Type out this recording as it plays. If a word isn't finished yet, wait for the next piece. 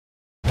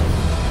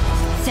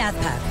South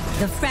Park,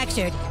 the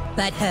fractured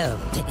but home.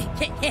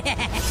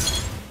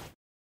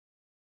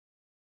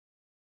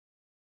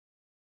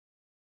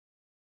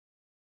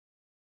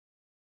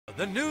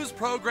 The news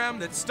program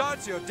that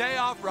starts your day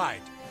off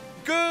right.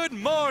 Good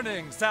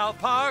morning, South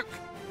Park!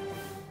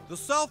 The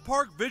South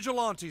Park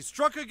Vigilante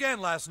struck again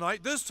last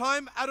night, this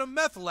time at a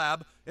meth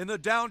lab in the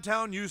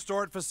downtown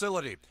U-Stort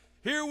facility.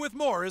 Here with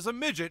more is a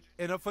midget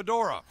in a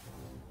fedora.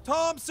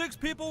 Tom, 6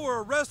 people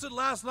were arrested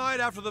last night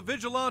after the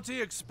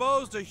vigilante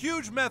exposed a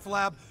huge meth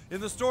lab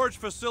in the storage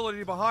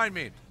facility behind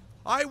me.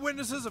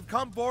 Eyewitnesses have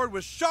come forward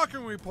with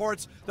shocking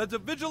reports that the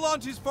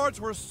vigilante's farts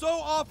were so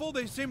awful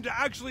they seemed to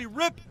actually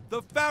rip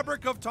the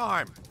fabric of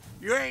time.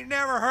 You ain't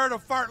never heard a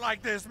fart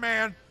like this,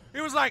 man. It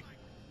was like,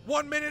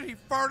 1 minute he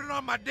farted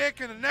on my dick,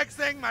 and the next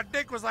thing my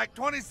dick was like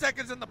 20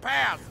 seconds in the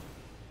past.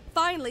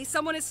 Finally,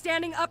 someone is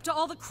standing up to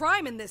all the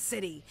crime in this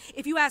city.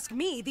 If you ask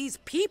me, these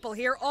people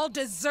here all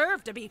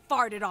deserve to be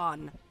farted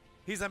on.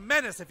 He's a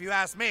menace if you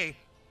ask me.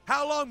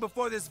 How long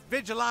before this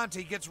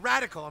vigilante gets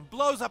radical and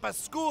blows up a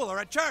school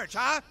or a church,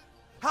 huh?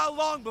 How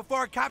long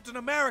before Captain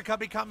America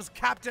becomes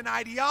Captain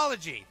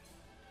Ideology?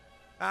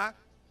 Huh?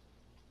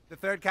 The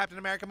third Captain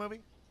America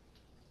movie?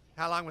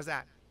 How long was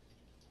that?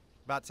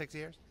 About 6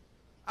 years?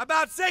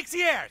 About 6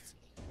 years!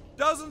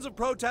 Dozens of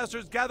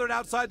protesters gathered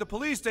outside the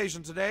police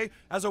station today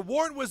as a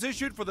warrant was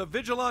issued for the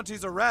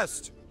vigilante's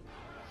arrest.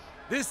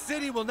 This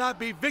city will not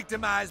be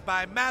victimized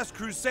by masked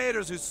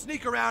crusaders who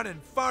sneak around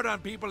and fart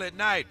on people at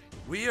night.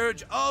 We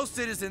urge all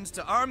citizens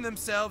to arm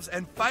themselves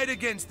and fight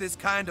against this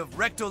kind of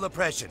rectal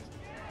oppression.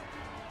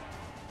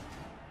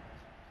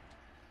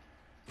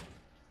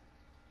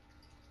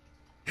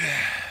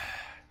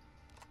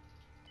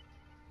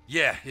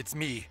 Yeah, it's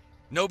me.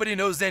 Nobody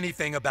knows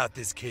anything about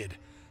this kid.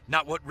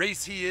 Not what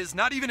race he is,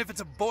 not even if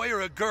it's a boy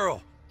or a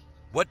girl.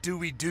 What do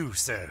we do,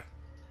 sir?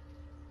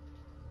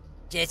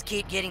 Just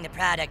keep getting the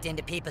product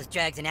into people's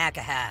drugs and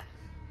alcohol.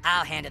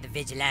 I'll handle the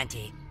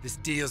vigilante. This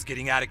deal's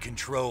getting out of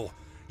control.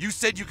 You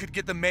said you could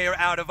get the mayor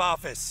out of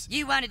office.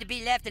 You wanted to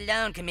be left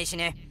alone,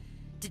 Commissioner.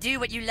 To do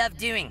what you love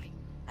doing.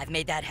 I've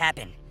made that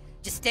happen.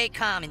 Just stay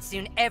calm and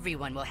soon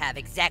everyone will have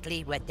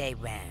exactly what they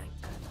want.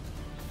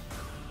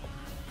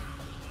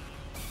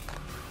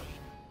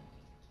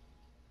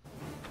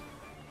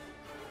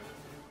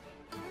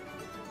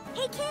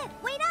 Hey kid,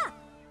 wait up!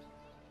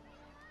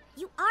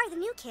 You are the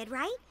new kid,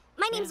 right?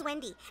 My name's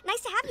Wendy.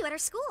 Nice to have you at our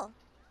school.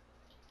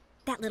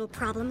 That little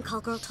problem Call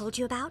Girl told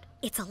you about?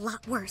 It's a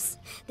lot worse.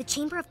 The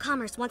Chamber of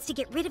Commerce wants to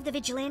get rid of the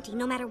vigilante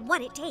no matter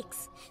what it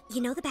takes.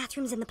 You know the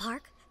bathrooms in the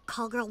park?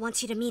 Call Girl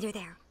wants you to meet her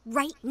there,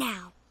 right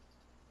now.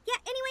 Yeah,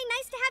 anyway,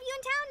 nice to have you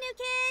in town, new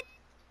kid.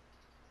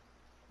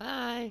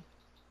 Bye.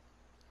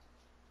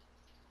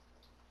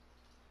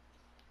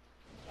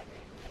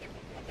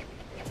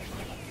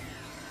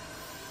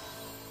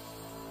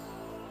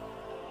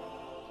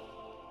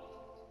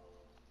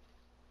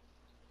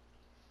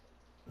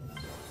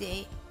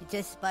 See? It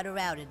just spun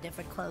around and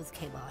different clothes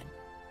came on.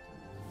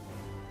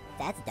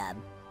 That's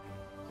dumb.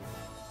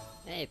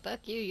 Hey,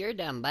 fuck you, you're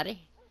dumb,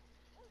 buddy.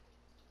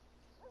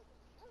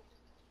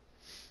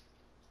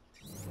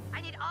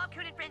 I need all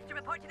Coon and friends to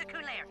report to the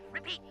Coon Lair.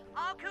 Repeat,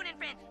 all Coon and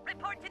friends,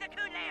 report to the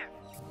Coon Lair.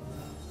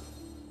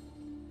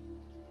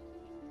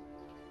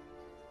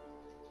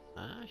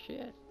 Ah,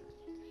 shit.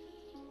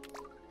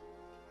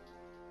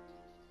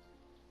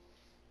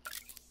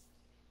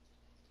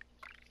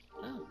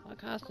 Oh, what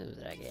costumes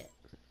did I get?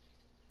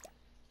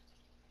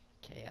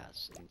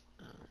 Chaos suit.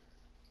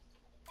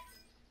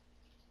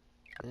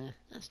 Oh.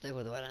 I'll stick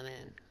with what I'm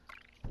in.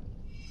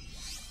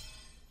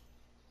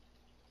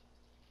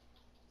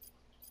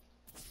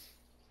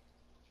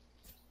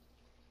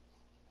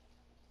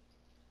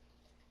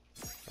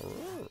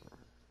 Ooh.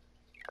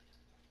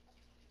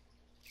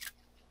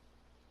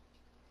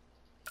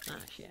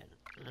 Oh shit.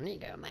 I need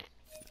to go map.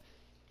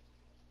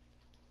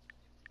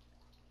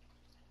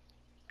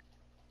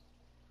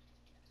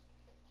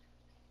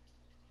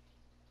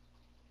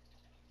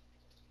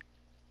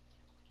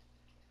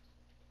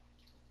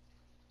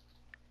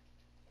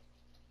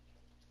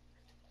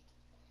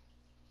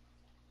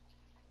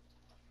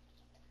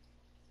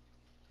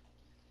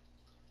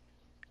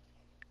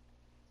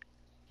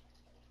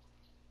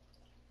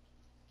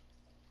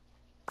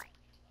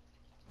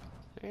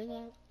 Where's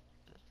that?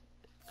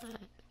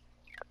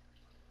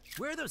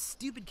 Where are those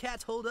stupid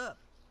cats holed up?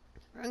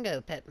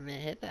 Rungo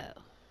Peppermint Hippo.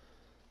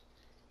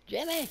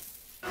 Jimmy!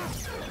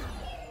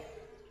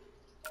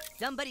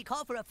 Somebody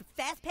call for a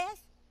fast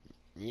pass?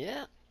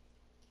 Yeah.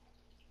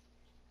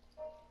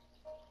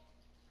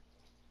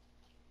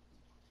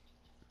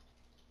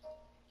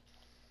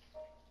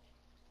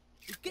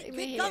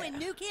 Good going,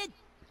 new kid.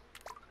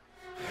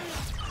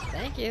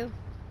 Thank you.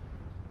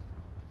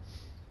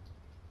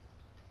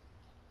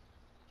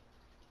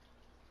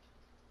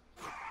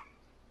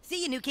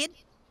 See you, new kid.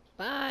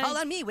 Bye. Call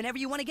on me whenever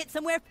you want to get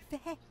somewhere.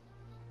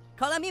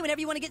 Call on me whenever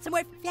you want to get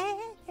somewhere.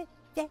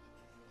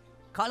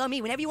 Call on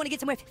me whenever you want to get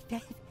somewhere.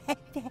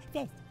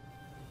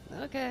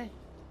 Okay.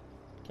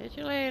 Catch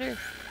you later.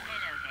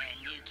 Hello there,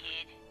 new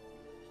kid.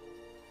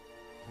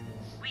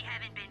 We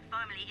haven't been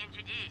formally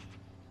introduced,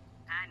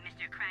 I'm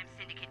Mr. Crime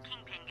Syndicate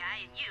Kingpin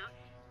Guy, and you're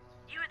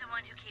the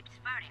one who keeps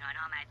farting on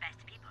all my best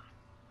people.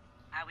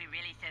 Are we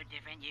really so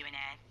different, you and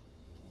I?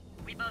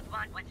 We both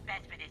want what's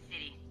best for this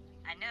city.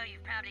 I know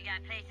you've probably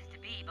got places to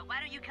be, but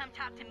why don't you come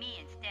talk to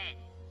me instead?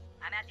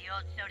 I'm at the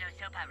old Soto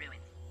Sopa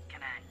ruins.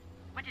 Come on.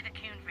 What do the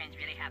Coon friends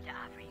really have to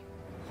offer you?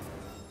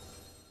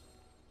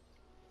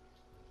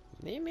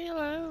 Leave me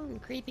alone,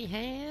 creepy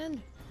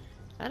hand.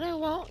 I don't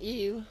want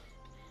you.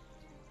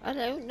 I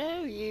don't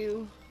know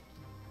you.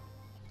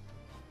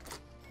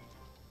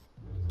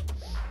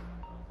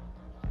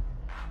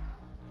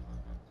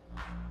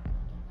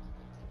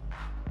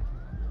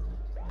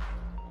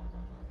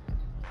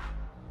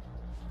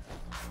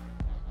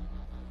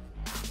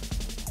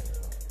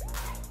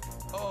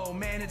 Oh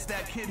man, it's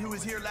that kid who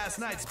was here last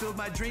night, spilled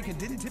my drink and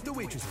didn't tip the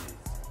waitresses.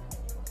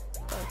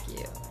 Fuck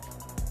you.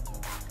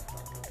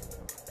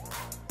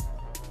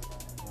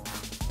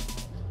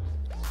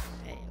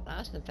 Hey,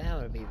 Lost and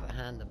Found would be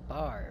behind the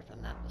bar if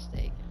I'm not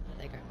mistaken.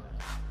 I think I'm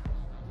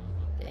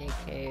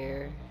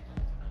daycare.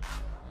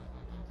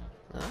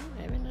 No,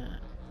 maybe not.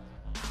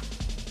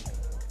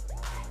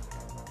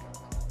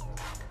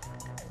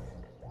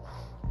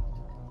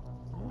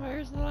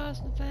 Where's the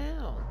Lost and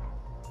Found?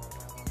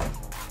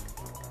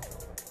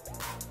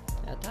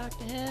 Can I talk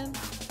to him?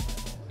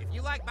 If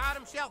you like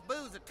bottom shelf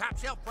booze at top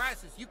shelf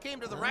prices, you came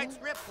to the right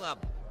strip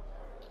club.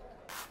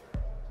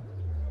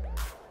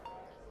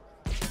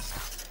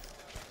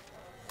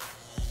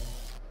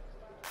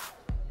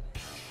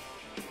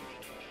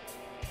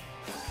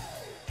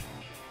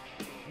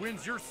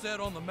 When's your set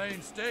on the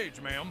main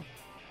stage, ma'am?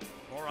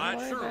 All right,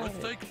 worry sure, about let's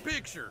it. take a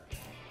picture.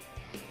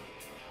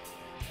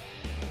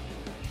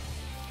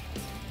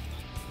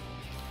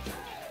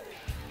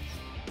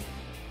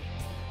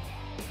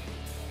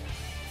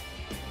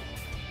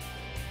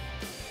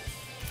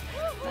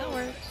 That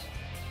works.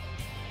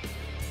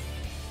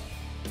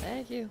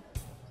 Thank you.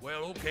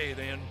 Well, okay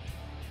then.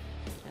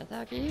 Can I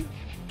talk to you?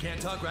 Can't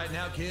talk right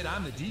now, kid.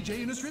 I'm the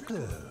DJ in a strip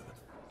club.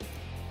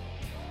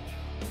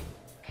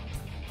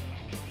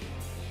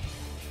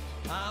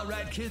 All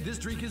right, kid, this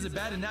drink isn't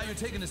bad, and now you're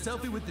taking a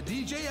selfie with the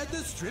DJ at the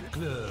strip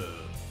club.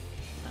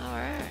 All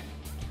right.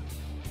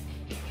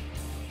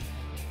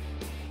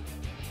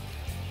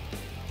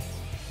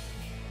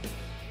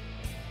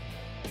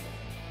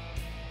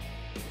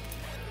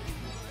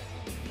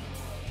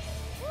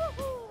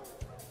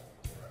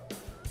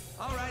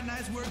 All right,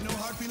 nice work. No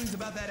hard feelings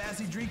about that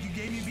assy drink you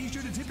gave me. Be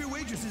sure to tip your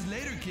waitresses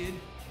later, kid.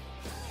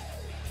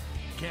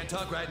 Can't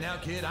talk right now,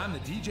 kid. I'm the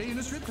DJ in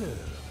a strip club.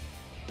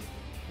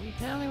 Can you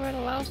tell me where the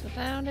Lost and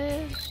Found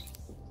is?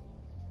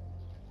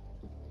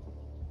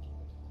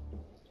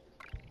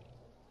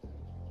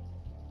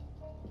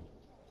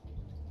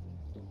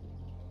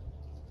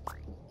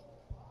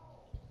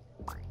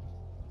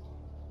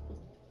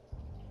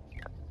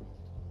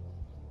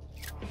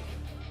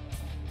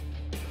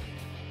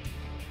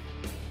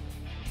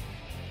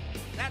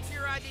 That's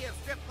your idea of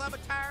strip club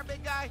attire,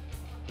 big guy?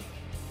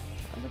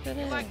 Look at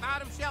You it. like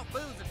bottom shelf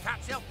booze at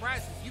top shelf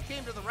prices, you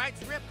came to the right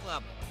strip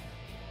club.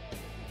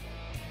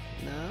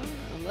 No,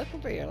 I'm looking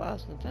for your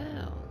Lost and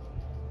Found.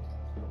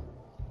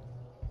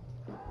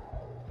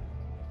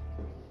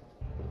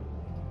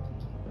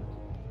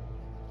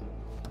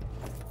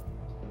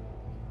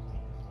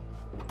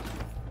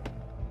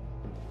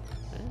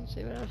 Let's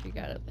see what else you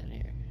got up in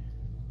here.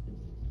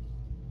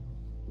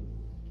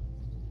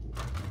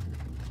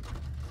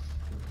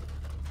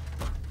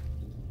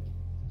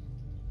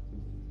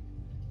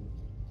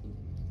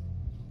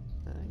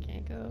 I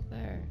can't go up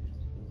there.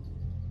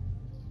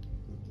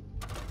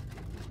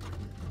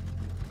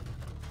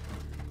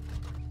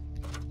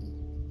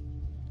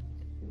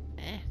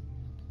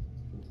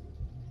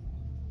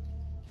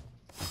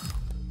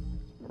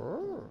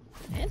 Ooh,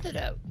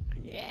 antidote.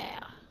 Yeah.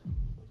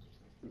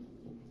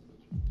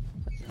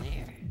 What's in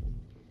here?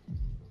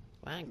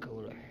 Wine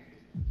cooler.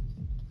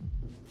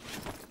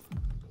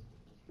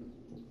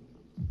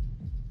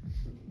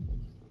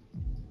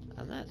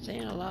 I'm not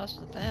seeing a Lost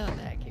and Found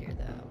back here,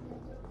 though.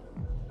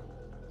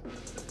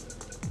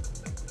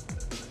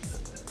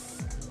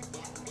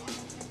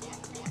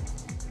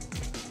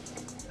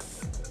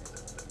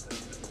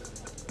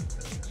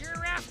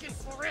 You're asking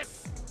for it.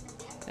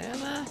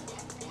 Am I?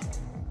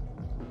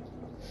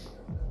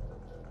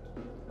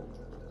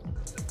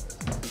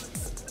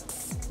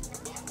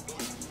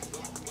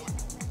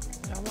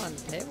 Y'all want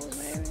the tables,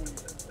 maybe?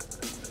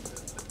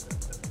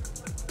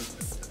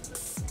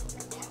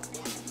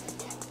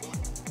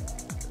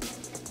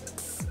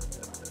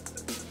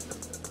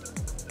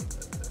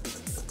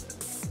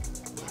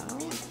 No?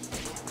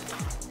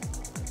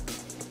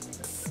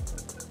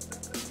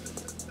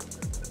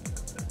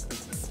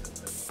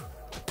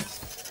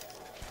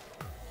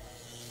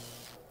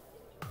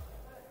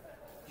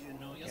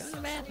 Go in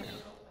the bathroom.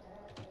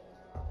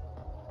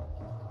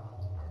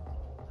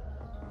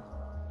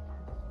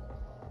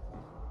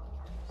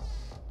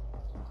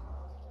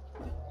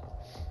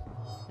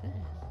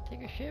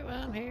 Take a shit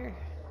while I'm here.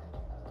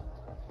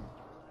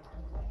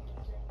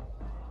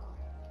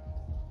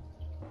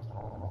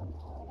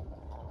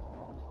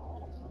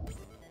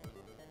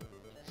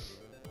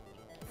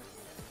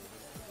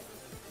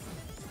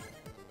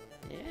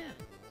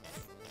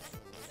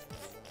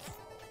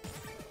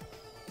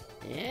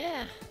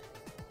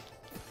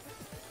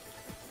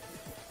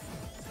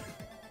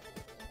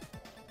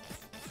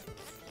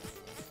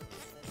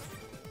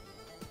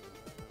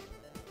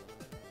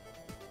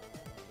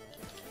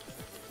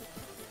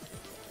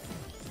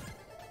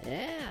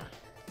 Yeah.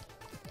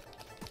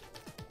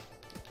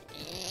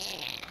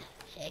 Yeah.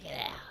 Check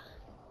it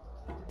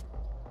out.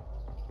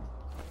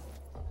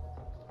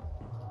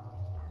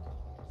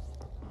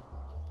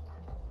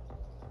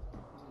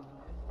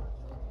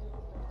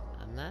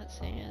 I'm not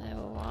seeing a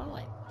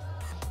wallet.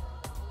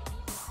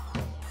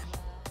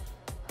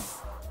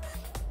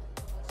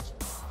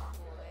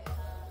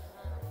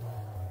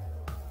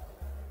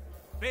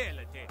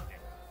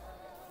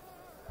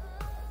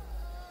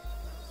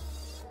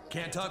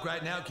 Can't talk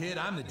right now, kid.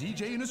 I'm the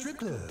DJ in a strip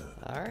club.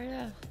 Are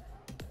ya?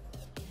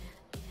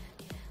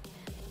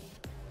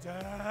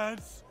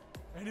 Dance?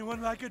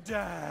 Anyone like a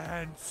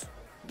dance?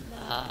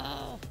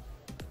 No.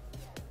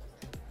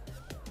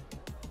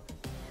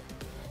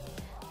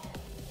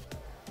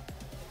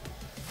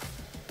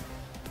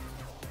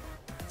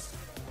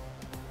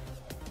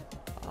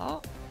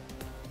 Oh.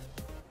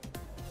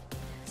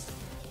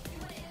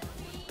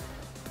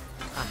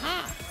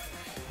 Aha!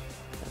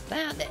 I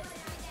found it.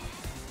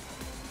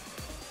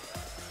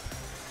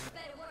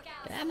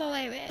 Get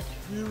away with it.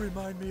 You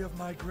remind me of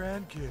my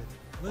grandkid.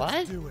 Let's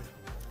What? do it.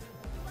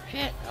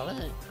 Shit, I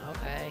wasn't.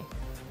 Okay.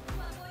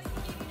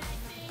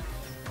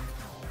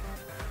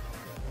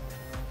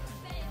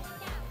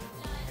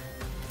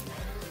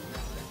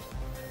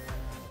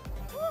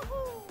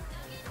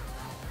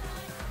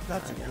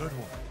 That's a good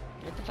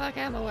one. Get the fuck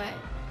out of my way.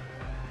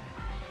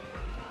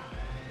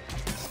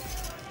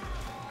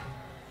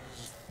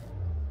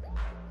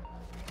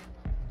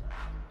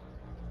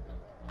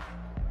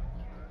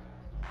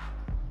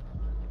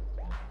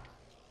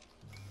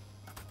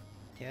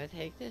 Gotta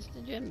take this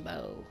to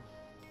Jimbo.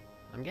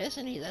 I'm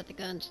guessing he's at the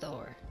gun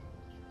store.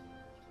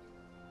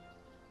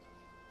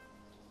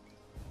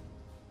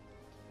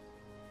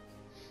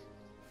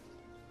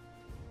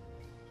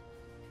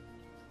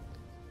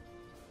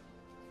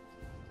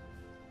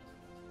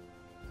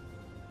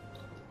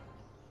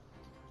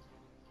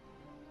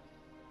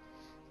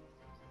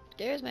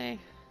 Excuse me.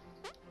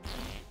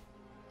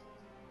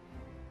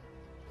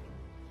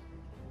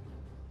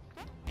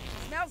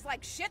 Smells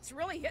like shit's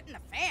really hitting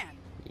the fan.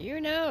 You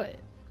know it.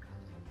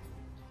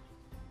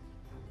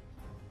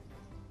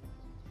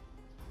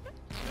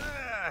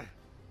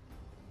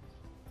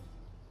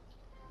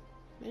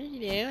 What are you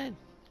doing?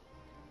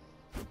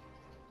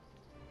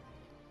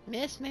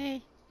 Miss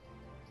me?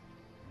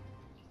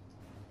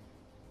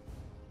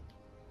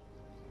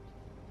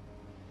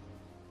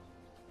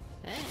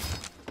 Hey.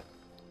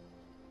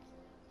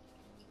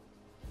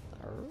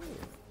 Oh,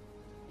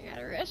 you got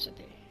a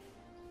recipe.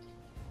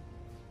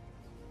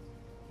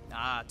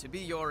 Ah, to be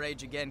your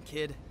age again,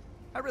 kid.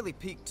 I really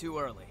peaked too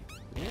early.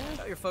 Yeah?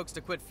 Tell your folks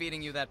to quit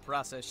feeding you that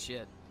processed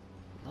shit.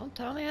 Don't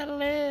tell me how to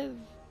live.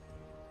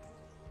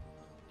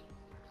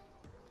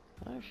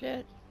 Oh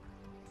shit.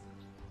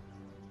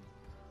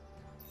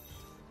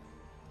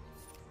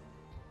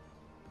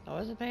 I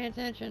wasn't paying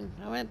attention.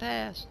 I went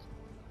past.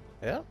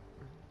 Yep.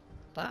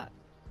 Thought.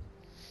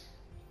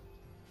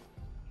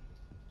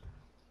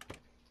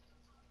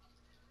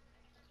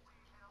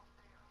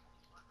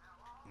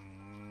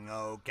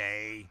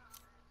 Okay.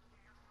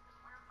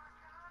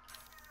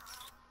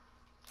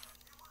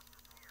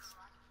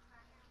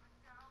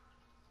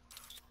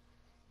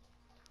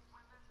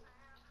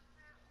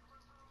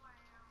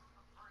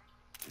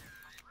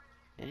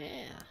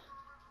 Yeah.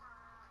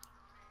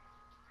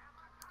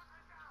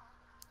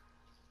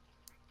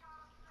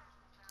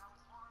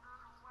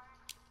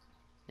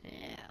 Yeah.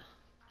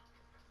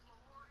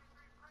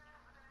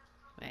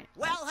 Wait.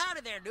 Well,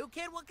 howdy there, new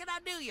kid. What can I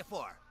do you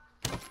for?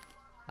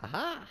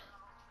 Aha.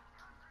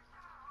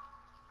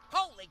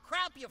 Holy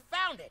crap, you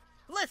found it!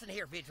 Listen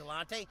here,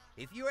 Vigilante.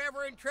 If you're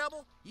ever in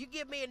trouble, you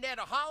give me and Ned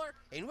a holler,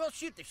 and we'll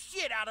shoot the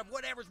shit out of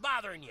whatever's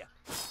bothering you.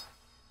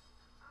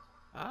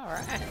 All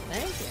right.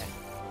 Thank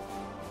you.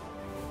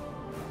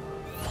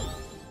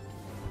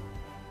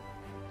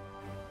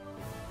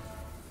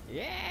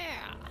 Yeah.